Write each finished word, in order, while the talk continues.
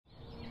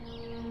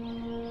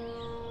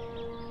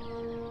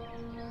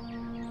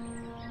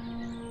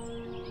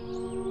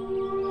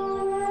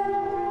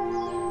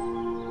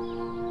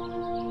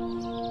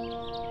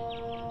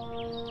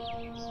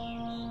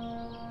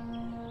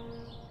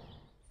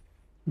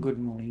Good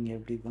morning,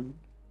 everyone.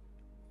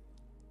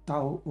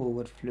 Tao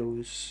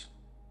Overflows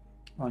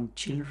on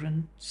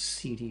Children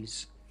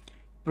series.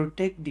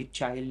 Protect the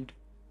child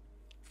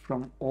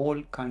from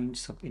all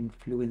kinds of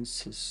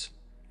influences.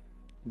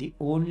 The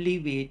only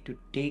way to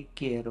take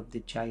care of the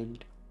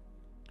child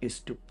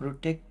is to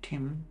protect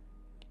him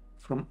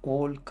from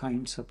all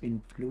kinds of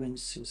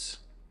influences.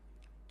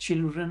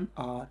 Children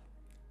are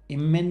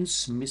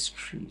immense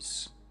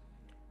mysteries,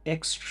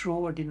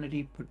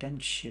 extraordinary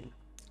potential,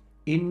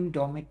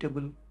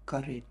 indomitable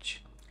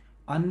courage,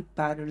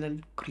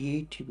 unparalleled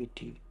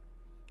creativity,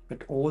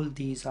 but all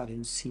these are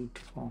in seed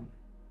form.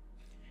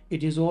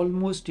 It is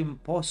almost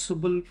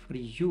impossible for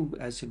you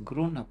as a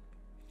grown up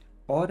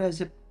or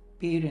as a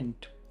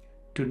parent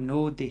to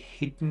know the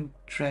hidden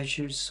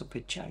treasures of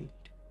a child.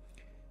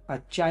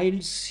 A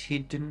child's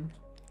hidden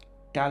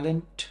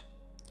talent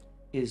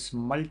is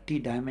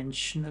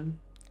multidimensional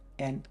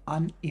and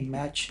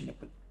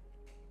unimaginable.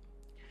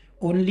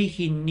 Only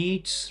he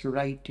needs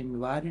right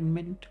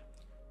environment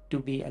to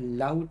be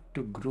allowed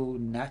to grow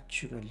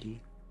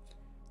naturally.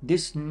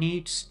 This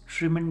needs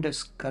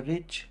tremendous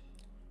courage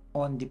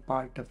on the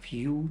part of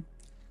you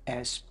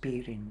as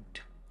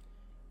parent.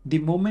 The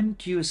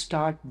moment you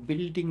start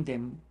building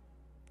them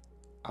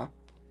up,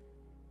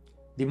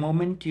 the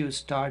moment you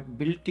start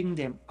building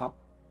them up,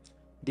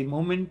 the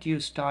moment you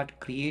start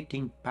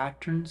creating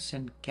patterns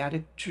and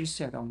characters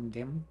around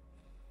them,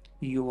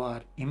 you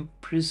are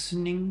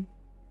imprisoning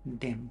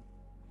them.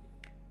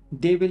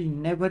 They will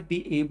never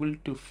be able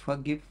to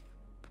forgive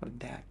for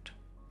that.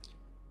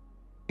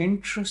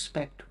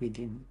 Introspect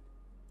within.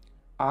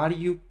 Are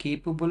you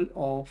capable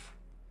of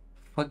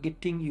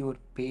forgetting your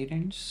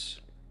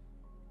parents?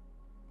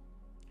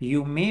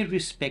 You may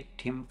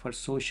respect him for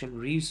social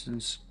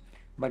reasons,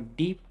 but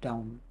deep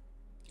down,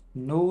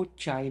 no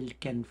child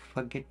can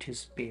forget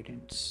his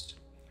parents.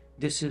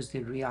 This is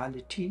the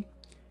reality,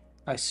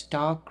 a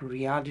stark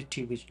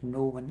reality which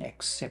no one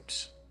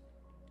accepts.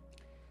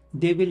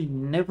 They will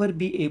never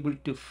be able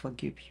to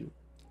forgive you,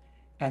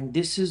 and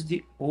this is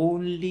the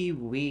only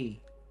way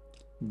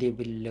they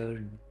will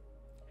learn.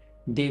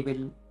 They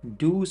will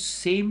do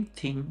same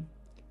thing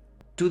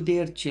to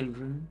their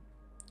children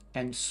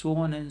and so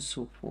on and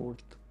so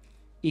forth.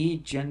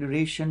 Each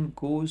generation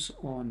goes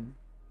on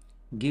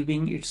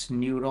giving its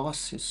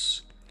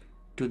neurosis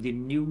to the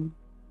new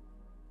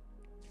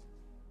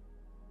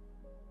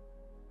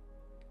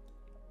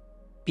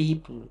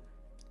people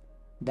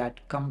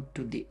that come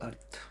to the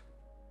earth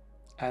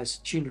as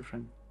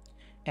children,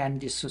 and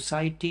the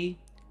society,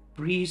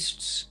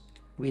 priests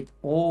with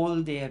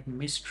all their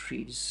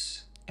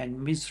mysteries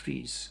and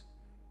miseries,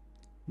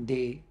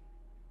 they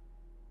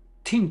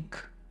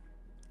think,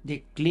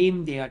 they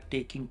claim they are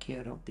taking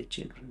care of the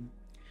children.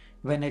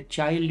 When a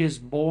child is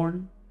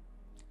born,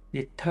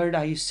 the third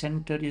eye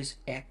center is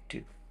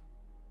active.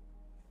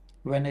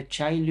 When a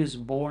child is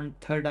born,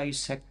 third eye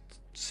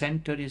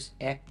center is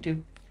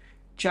active.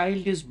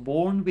 Child is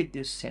born with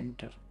this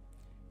center,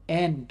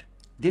 and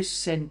this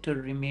center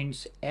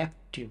remains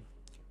active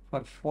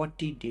for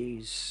 40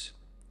 days.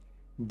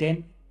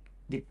 Then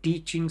the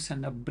teachings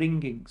and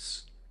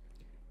upbringings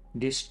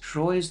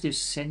destroys this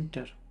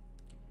center.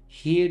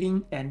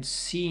 Hearing and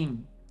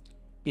seeing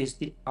is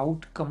the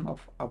outcome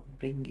of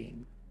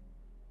upbringing.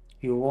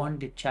 You want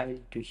the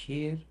child to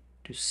hear,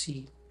 to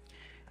see.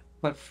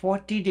 For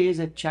 40 days,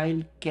 a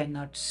child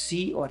cannot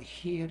see or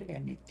hear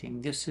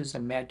anything. This is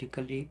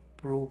medically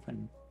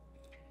proven.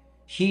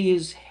 He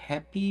is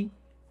happy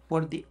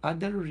for the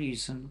other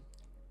reason,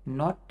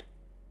 not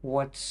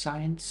what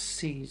science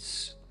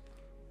says.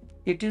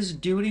 It is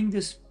during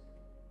this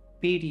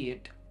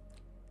period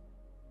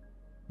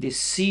the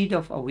seed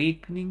of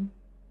awakening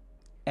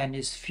and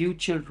his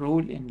future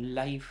role in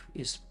life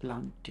is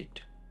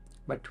planted.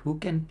 But who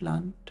can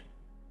plant?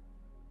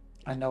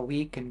 An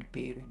awakened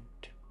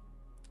parent.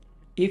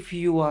 If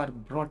you are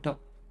brought up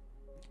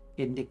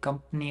in the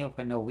company of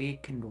an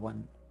awakened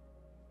one,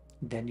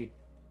 then it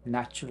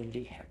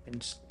naturally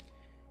happens.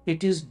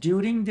 It is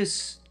during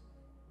this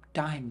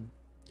time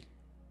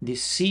the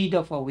seed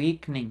of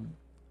awakening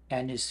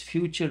and his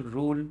future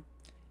role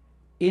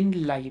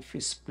in life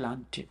is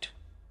planted.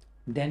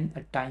 Then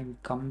a time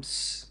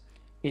comes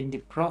in the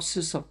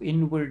process of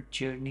inward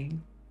journey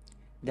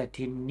that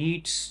he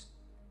needs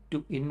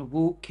to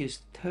invoke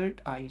his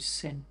third eye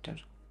center.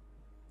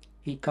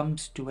 He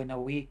comes to an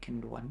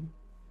awakened one.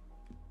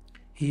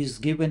 He is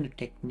given a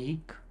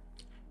technique.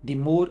 The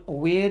more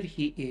aware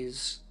he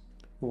is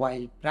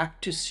while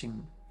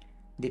practicing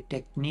the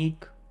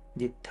technique,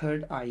 the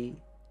third eye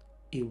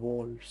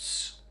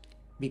evolves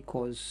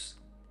because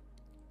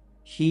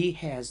he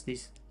has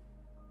this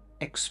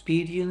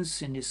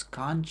experience in his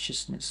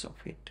consciousness of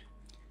it.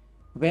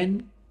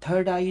 When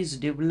third eye is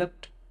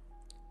developed,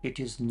 it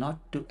is not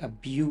to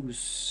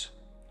abuse.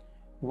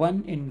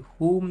 One in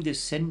whom the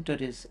center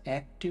is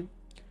active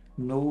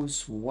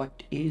knows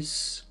what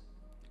is.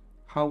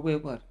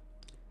 However,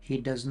 he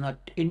does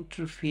not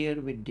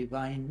interfere with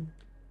divine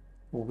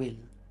will.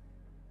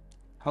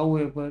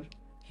 However,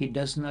 he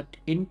does not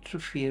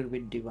interfere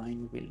with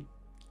divine will.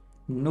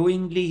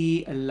 Knowingly,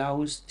 he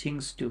allows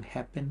things to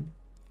happen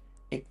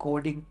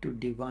according to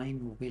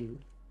divine will,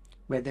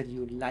 whether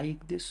you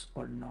like this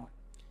or not.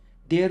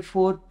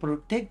 Therefore,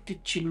 protect the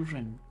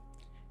children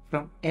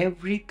from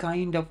every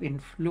kind of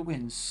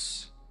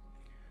influence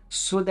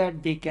so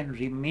that they can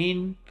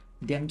remain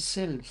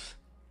themselves.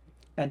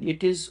 And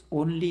it is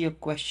only a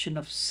question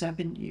of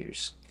 7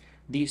 years.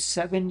 These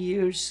 7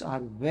 years are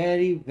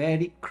very,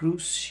 very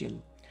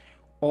crucial.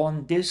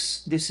 On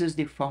this is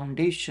the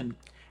foundation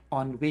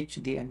on which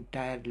the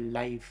entire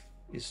life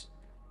is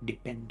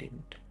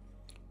dependent.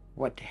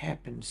 What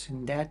happens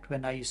in that,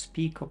 when I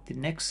speak of the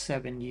next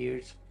 7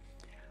 years,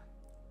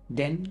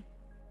 then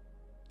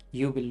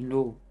you will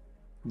know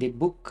the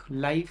book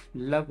Life,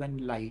 Love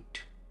and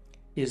Light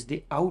is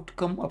the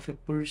outcome of a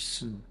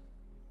person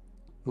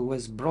who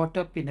was brought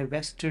up in a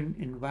Western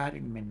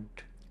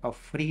environment of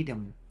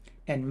freedom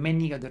and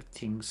many other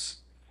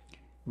things.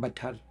 But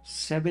her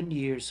 7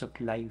 years of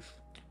life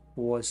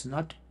was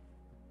not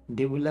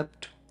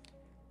developed,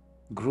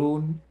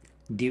 grown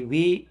the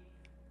way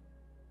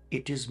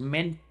it is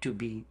meant to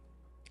be.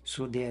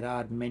 So there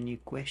are many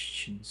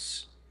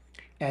questions.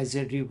 As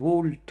a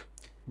revolt,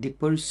 the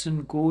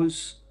person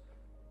goes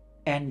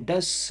and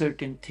does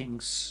certain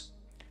things,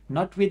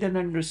 not with an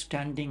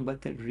understanding,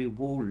 but a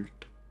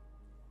revolt.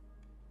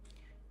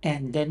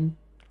 And then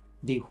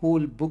the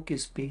whole book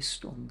is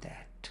based on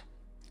that.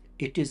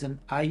 It is an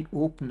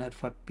eye-opener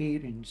for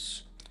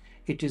parents.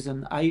 It is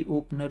an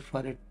eye-opener for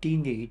a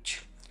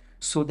teenage,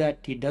 so that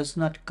he does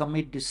not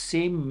commit the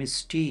same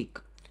mistake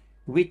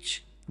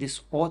which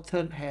this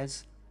author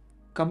has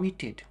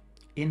committed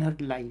in her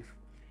life.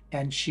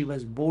 And she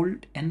was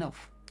bold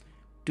enough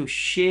to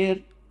share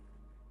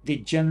the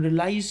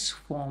generalized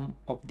form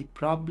of the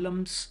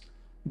problems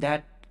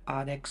that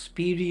are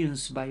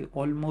experienced by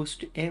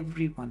almost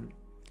everyone.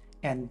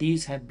 And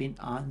these have been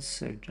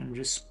answered and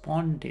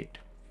responded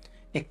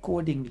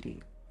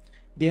accordingly.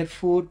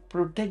 Therefore,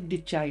 protect the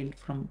child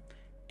from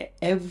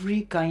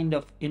every kind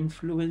of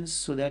influence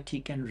so that he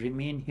can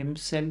remain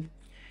himself.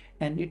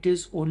 And it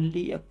is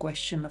only a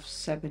question of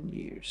 7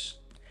 years,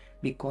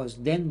 because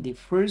then the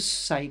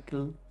first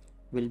cycle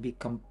will be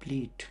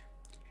complete.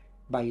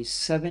 By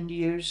 7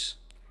 years,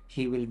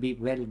 he will be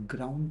well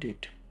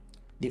grounded.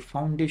 The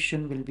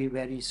foundation will be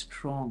very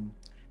strong,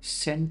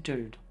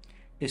 centered,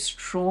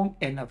 strong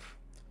enough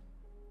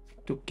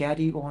to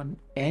carry on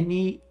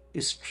any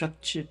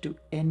structure to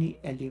any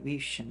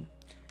elevation.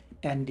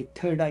 And the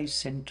third eye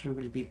center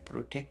will be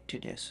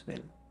protected as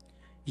well.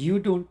 You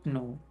don't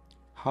know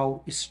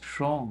how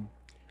strong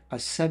a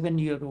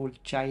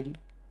 7-year-old child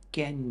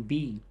can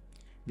be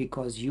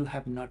because you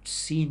have not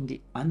seen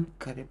the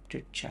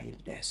uncorrupted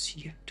child as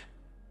yet.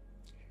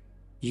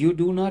 You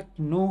do not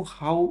know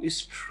how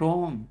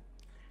strong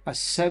a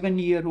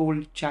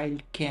 7-year-old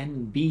child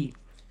can be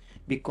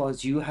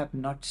because you have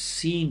not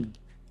seen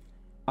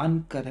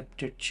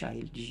uncorrupted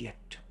child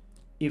yet.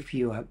 If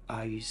you have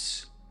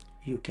eyes,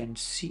 you can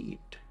see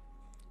it.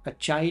 A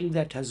child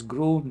that has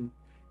grown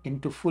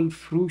into full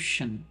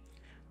fruition,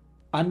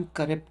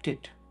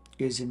 uncorrupted,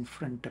 is in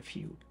front of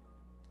you.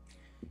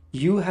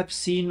 You have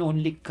seen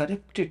only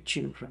corrupted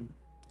children.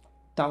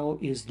 Tao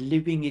is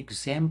living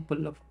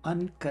example of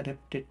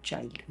uncorrupted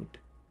childhood.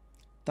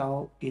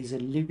 Tao is a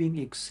living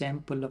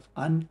example of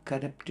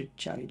uncorrupted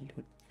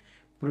childhood,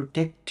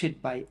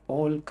 protected by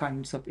all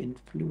kinds of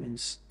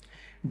influence.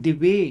 The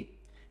way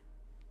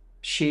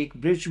Sheikh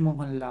Brij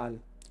Mohan Lal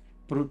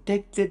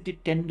protected the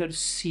tender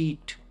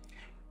seed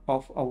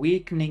of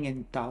awakening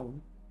in Tao,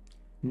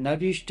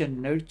 nourished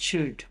and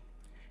nurtured,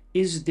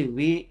 is the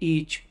way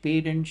each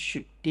parent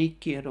should take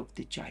care of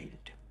the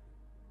child.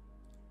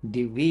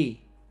 The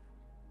way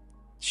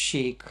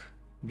Sheikh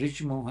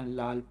Brij Mohan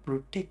Lal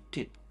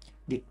protected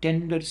the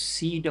tender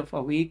seed of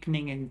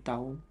awakening in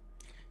Tao,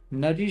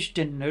 nourished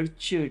and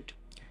nurtured,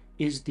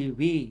 is the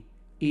way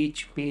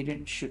each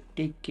parent should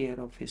take care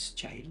of his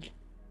child.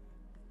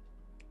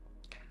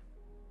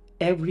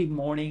 Every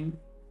morning,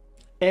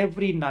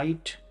 every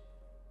night,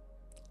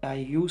 I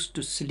used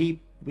to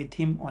sleep with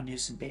him on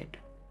his bed.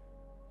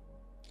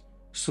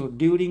 So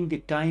during the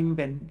time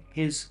when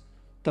his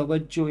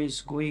tawajjuh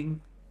is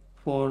going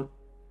for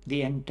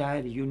the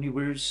entire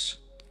universe,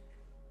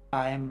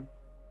 I am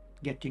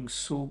getting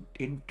soaked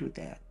into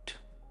that.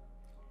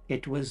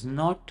 It was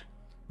not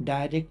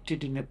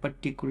directed in a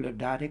particular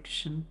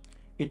direction.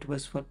 It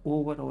was for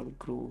overall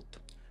growth.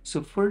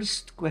 So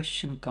first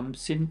question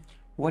comes in,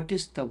 what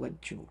is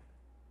tawajjuh?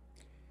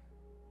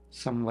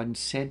 Someone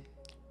said,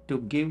 to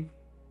give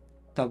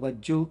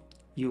tawajjuh,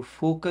 you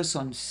focus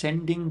on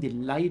sending the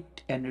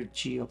light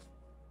energy of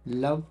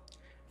love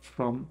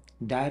from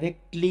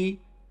directly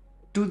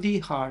to the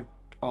heart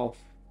of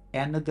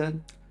another,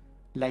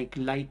 like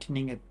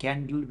lighting a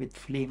candle with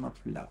flame of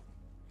love.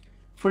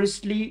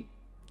 Firstly,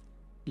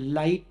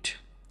 light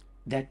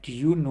that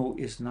you know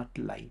is not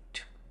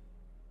light.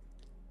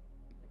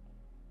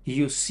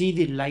 You see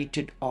the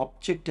lighted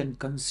object and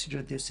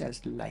consider this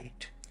as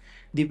light.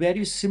 The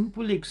very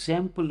simple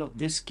example of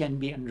this can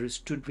be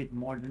understood with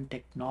modern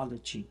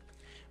technology.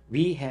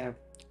 We have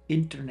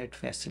internet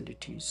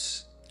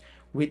facilities.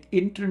 With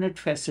internet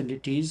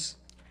facilities,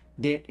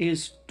 there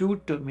is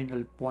two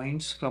terminal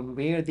points from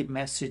where the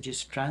message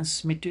is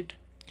transmitted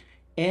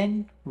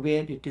and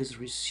where it is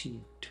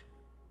received.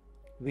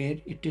 Where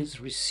it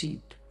is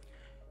received.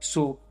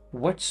 So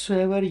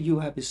whatsoever you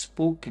have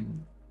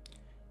spoken,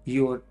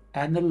 your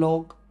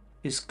analog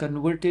is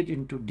converted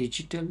into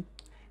digital,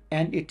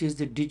 and it is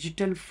the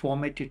digital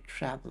format it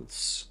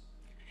travels.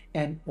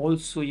 And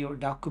also your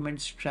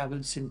documents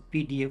travels in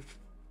PDF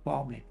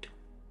format.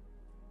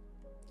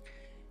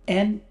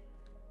 And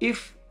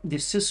if the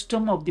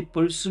system of the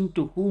person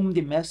to whom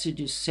the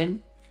message is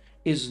sent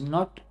is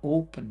not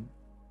open,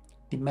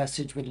 the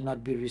message will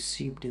not be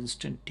received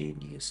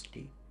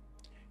instantaneously.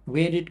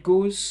 Where it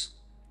goes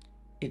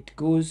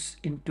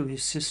into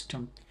his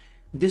system.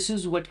 This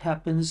is what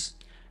happens.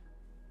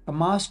 A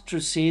master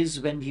says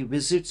when he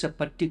visits a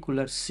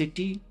particular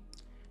city,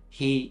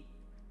 he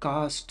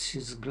casts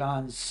his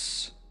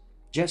glance,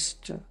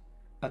 just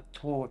a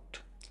thought,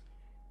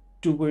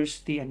 towards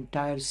the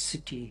entire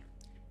city,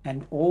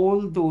 and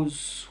all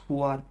those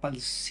who are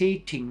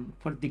pulsating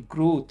for the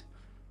growth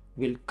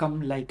will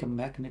come like a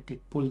magnetic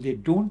pull. They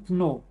don't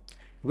know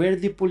where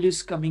the pull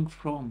is coming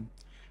from.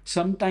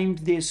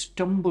 Sometimes they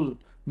stumble,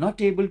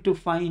 not able to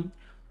find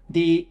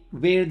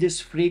where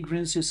this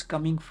fragrance is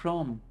coming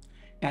from,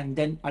 and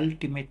then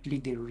ultimately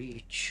they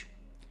reach,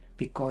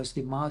 because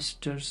the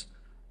master's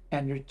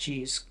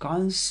energy is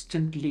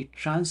constantly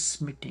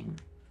transmitting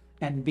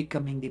and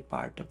becoming the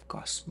part of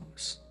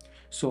cosmos.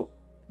 So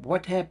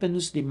what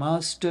happens? The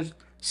master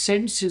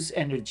sends his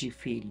energy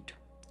field,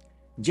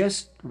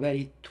 just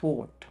very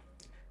thought,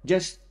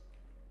 just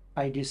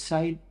I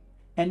decide,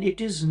 and it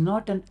is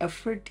not an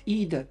effort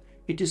either.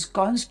 It is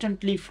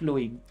constantly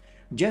flowing,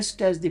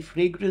 just as the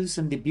fragrance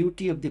and the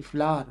beauty of the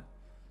flower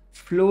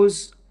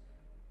flows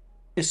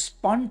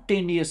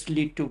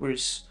spontaneously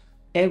towards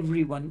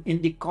everyone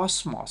in the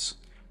cosmos.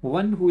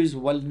 One who is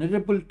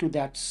vulnerable to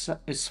that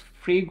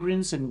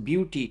fragrance and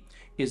beauty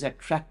is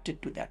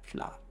attracted to that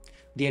flower.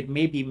 There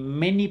may be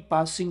many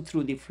passing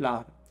through the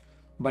flower,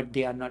 but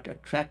they are not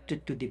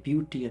attracted to the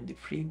beauty and the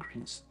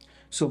fragrance.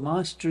 So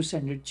Master's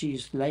energy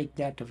is like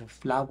that of a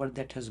flower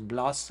that has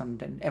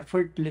blossomed, and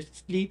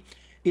effortlessly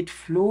it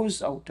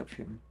flows out of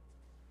him.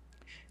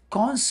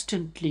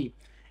 Constantly,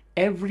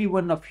 every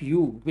one of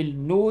you will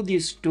know the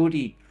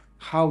story,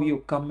 how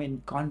you come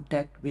in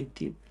contact with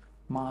the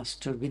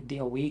Master, with the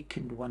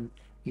awakened one.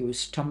 You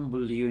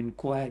stumble, you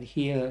inquire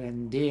here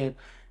and there,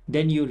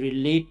 then you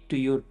relate to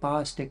your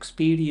past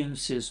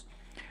experiences.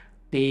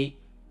 The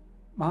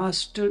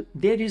Master,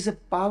 there is a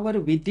power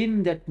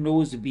within that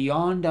knows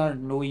beyond our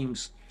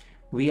knowings.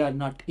 We are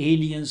not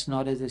aliens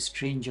nor as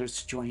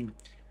strangers joined.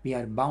 We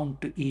are bound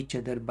to each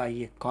other by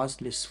a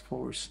causeless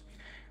force.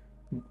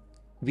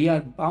 We are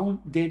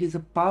bound. There is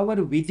a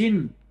power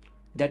within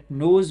that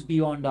knows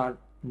beyond our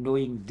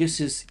knowing.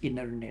 This is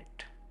inner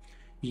net.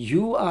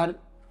 You are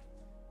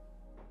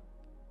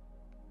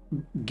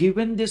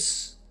given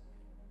this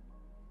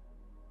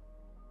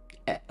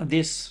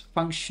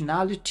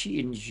functionality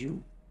in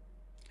you,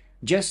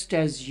 just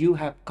as you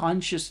have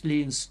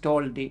consciously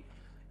installed the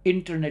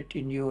internet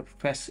in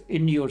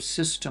your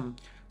system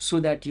so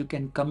that you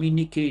can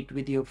communicate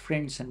with your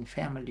friends and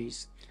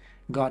families.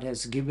 God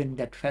has given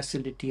that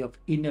facility of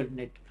inner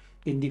net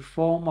in the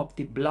form of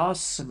the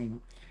blossoming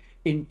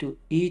into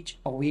each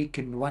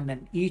awakened one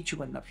and each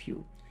one of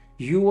you.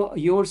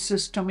 Your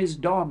system is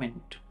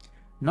dormant,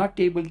 not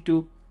able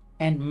to,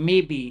 and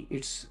maybe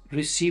its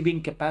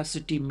receiving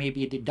capacity,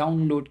 maybe the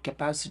download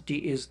capacity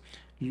is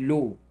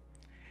low,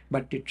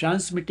 but the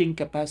transmitting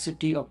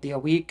capacity of the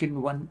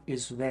awakened one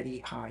is very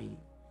high.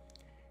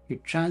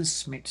 It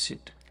transmits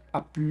it,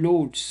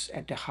 uploads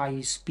at a high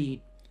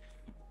speed.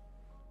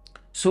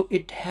 So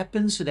it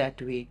happens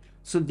that way.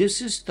 So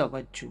this is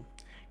Tawajjuh.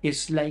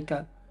 It's like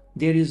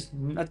there is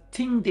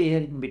nothing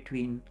there in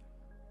between.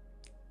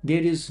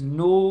 There is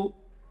no,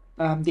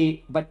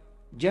 but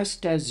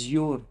just as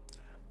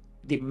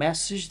the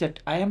message that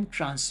I am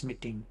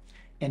transmitting,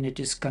 and it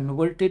is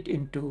converted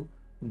into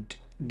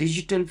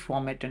digital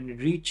format and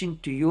reaching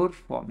to your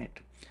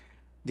format,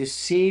 the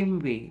same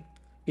way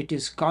it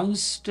is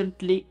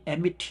constantly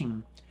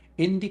emitting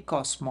in the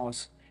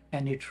cosmos,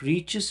 and it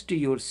reaches to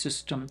your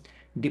system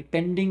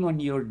depending on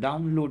your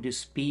download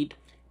speed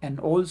and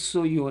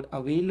also your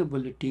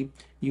availability.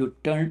 You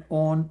turn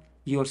on,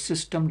 your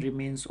system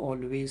remains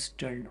always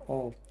turned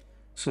off.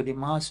 So the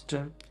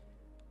Master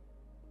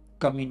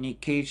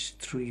communicates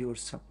through your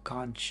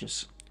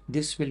subconscious.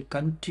 This will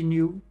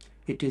continue.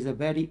 It is a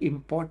very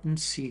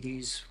important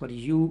series for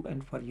you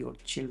and for your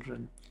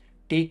children.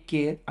 Take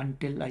care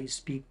until I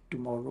speak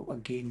tomorrow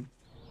again.